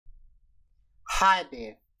Hi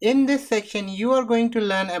there. In this section, you are going to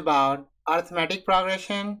learn about arithmetic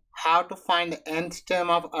progression, how to find the nth term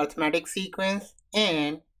of arithmetic sequence,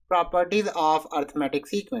 and properties of arithmetic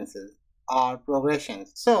sequences or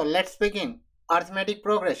progressions. So let's begin. Arithmetic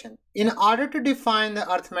progression. In order to define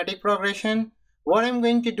the arithmetic progression, what I'm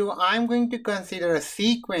going to do, I'm going to consider a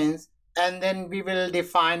sequence and then we will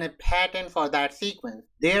define a pattern for that sequence.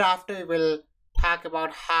 Thereafter, we will talk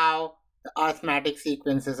about how the arithmetic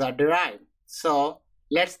sequences are derived. So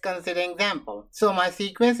let's consider an example. So my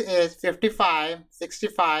sequence is 55,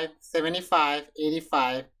 65, 75,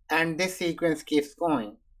 85, and this sequence keeps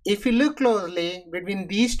going. If you look closely between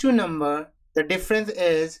these two numbers, the difference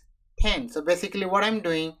is 10. So basically what I'm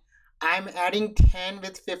doing, I'm adding 10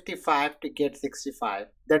 with 55 to get 65.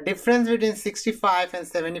 The difference between 65 and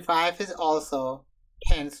 75 is also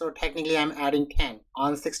 10, so technically I'm adding 10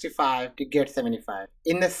 on 65 to get 75.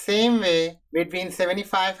 In the same way, between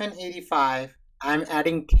 75 and 85, I'm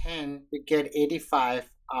adding 10 to get 85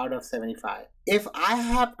 out of 75. If I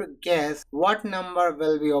have to guess what number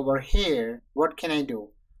will be over here, what can I do?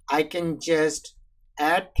 I can just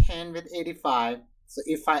add 10 with 85. So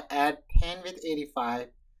if I add 10 with 85,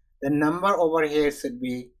 the number over here should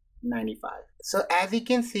be 95. So as you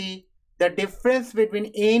can see, the difference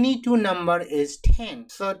between any two numbers is 10.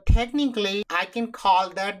 So technically, I can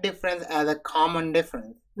call that difference as a common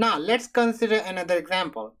difference. Now, let's consider another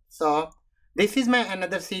example. So this is my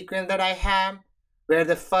another sequence that I have where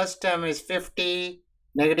the first term is 50,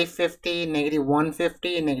 negative 50, negative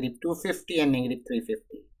 150, negative 250, and negative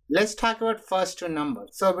 350. Let's talk about first two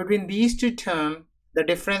numbers. So between these two terms, the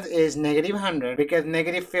difference is negative 100 because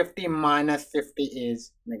negative 50 minus 50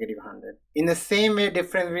 is negative 100. In the same way,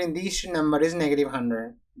 difference between these two numbers is negative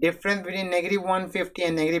 100. Difference between negative 150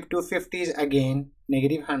 and negative 250 is again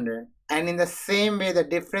negative 100. And in the same way, the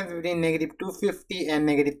difference between negative 250 and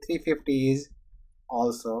negative 350 is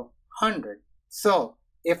also 100. So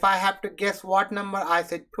if I have to guess what number I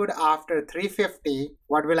should put after 350,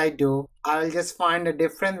 what will I do? I will just find the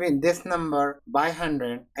difference between this number by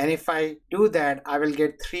 100, and if I do that, I will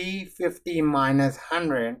get 350 minus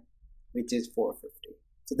 100, which is 450.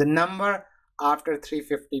 So the number after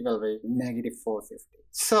 350 will be negative 450.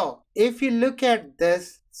 So if you look at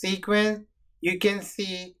this sequence, you can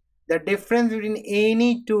see the difference between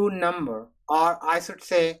any two number, or I should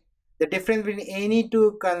say the difference between any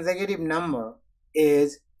two consecutive number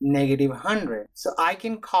is negative 100. So I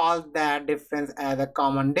can call that difference as a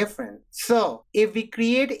common difference. So if we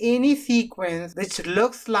create any sequence which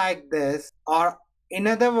looks like this, or in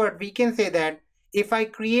other words, we can say that if I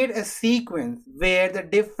create a sequence where the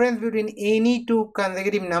difference between any two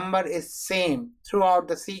consecutive number is same throughout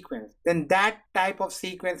the sequence, then that type of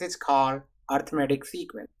sequence is called arithmetic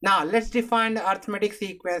sequence. Now let's define the arithmetic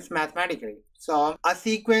sequence mathematically. So a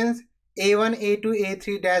sequence A1, A2,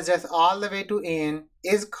 A3 dash all the way to An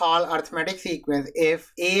is called arithmetic sequence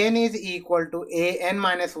if An is equal to An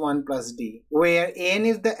minus 1 plus D, where An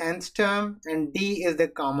is the nth term and D is the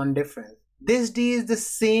common difference. This D is the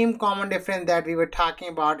same common difference that we were talking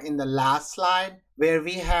about in the last slide, where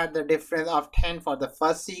we had the difference of 10 for the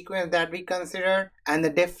first sequence that we considered, and the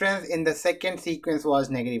difference in the second sequence was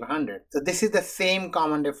negative 100. So this is the same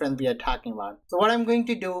common difference we are talking about. So what I'm going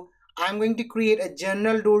to do, I'm going to create a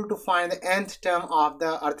general rule to find the nth term of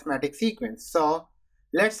the arithmetic sequence. So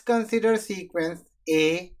let's consider sequence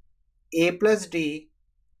A plus D,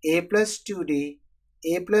 A plus 2D,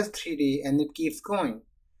 A plus 3D, and it keeps going.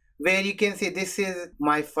 Where you can see this is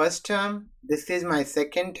my first term, this is my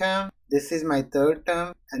second term, this is my third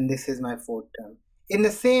term, and this is my fourth term. In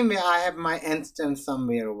the same way, I have my nth term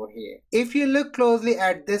somewhere over here. If you look closely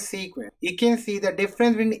at this sequence, you can see the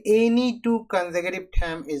difference between any two consecutive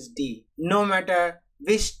term is D, no matter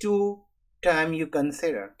which two term you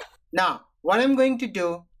consider. Now, what I'm going to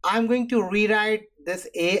do, I'm going to rewrite this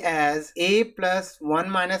A as A plus 1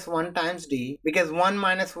 minus 1 times D, because 1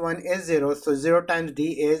 minus 1 is 0, so 0 times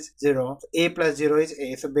D is 0. So A plus 0 is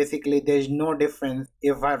A, so basically there is no difference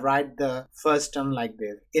if I write the first term like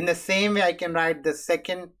this. In the same way, I can write the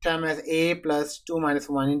second term as A plus 2 minus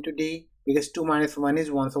 1 into D, because 2 minus 1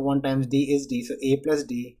 is 1, so 1 times D is D, so A plus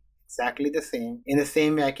D, exactly the same. In the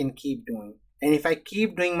same way, I can keep doing. And if I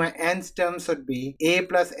keep doing, my nth term should be A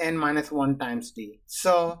plus n minus 1 times D.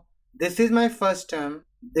 So this is my first term,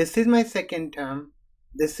 this is my second term,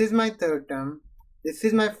 this is my third term, this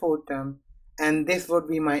is my fourth term, and this would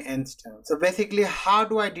be my nth term. So basically, how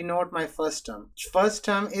do I denote my first term? First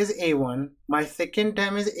term is A1, my second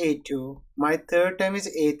term is A2, my third term is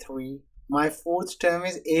A3, my fourth term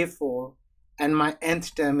is A4, and my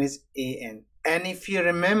nth term is An. And if you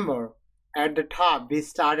remember, at the top we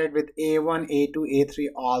started with A1, A2, A3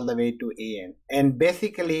 all the way to AN. And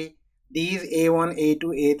basically these A1, A2,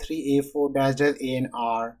 A3, A4 dash dash AN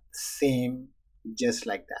are same just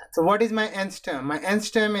like that. So what is my nth term? My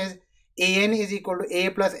nth term is AN is equal to A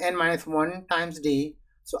plus N minus 1 times D.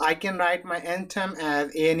 So I can write my nth term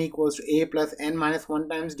as AN equals to A plus N minus 1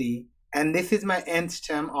 times D. And this is my nth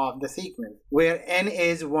term of the sequence, where N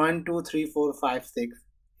is 1, 2, 3, 4, 5, 6.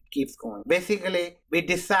 It keeps going. Basically, we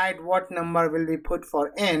decide what number will we put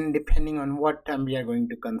for N depending on what term we are going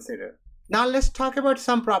to consider. Now let's talk about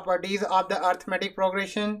some properties of the arithmetic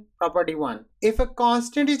progression. Property 1. If a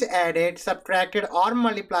constant is added, subtracted or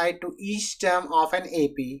multiplied to each term of an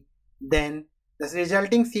AP, then the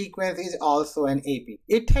resulting sequence is also an AP.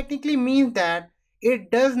 It technically means that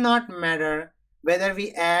it does not matter whether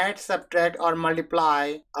we add, subtract or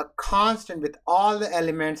multiply a constant with all the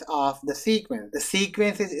elements of the sequence. The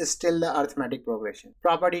sequence is still the arithmetic progression.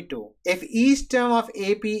 Property 2. If each term of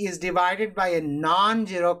AP is divided by a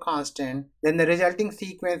non-zero constant, then the resulting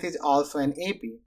sequence is also an AP.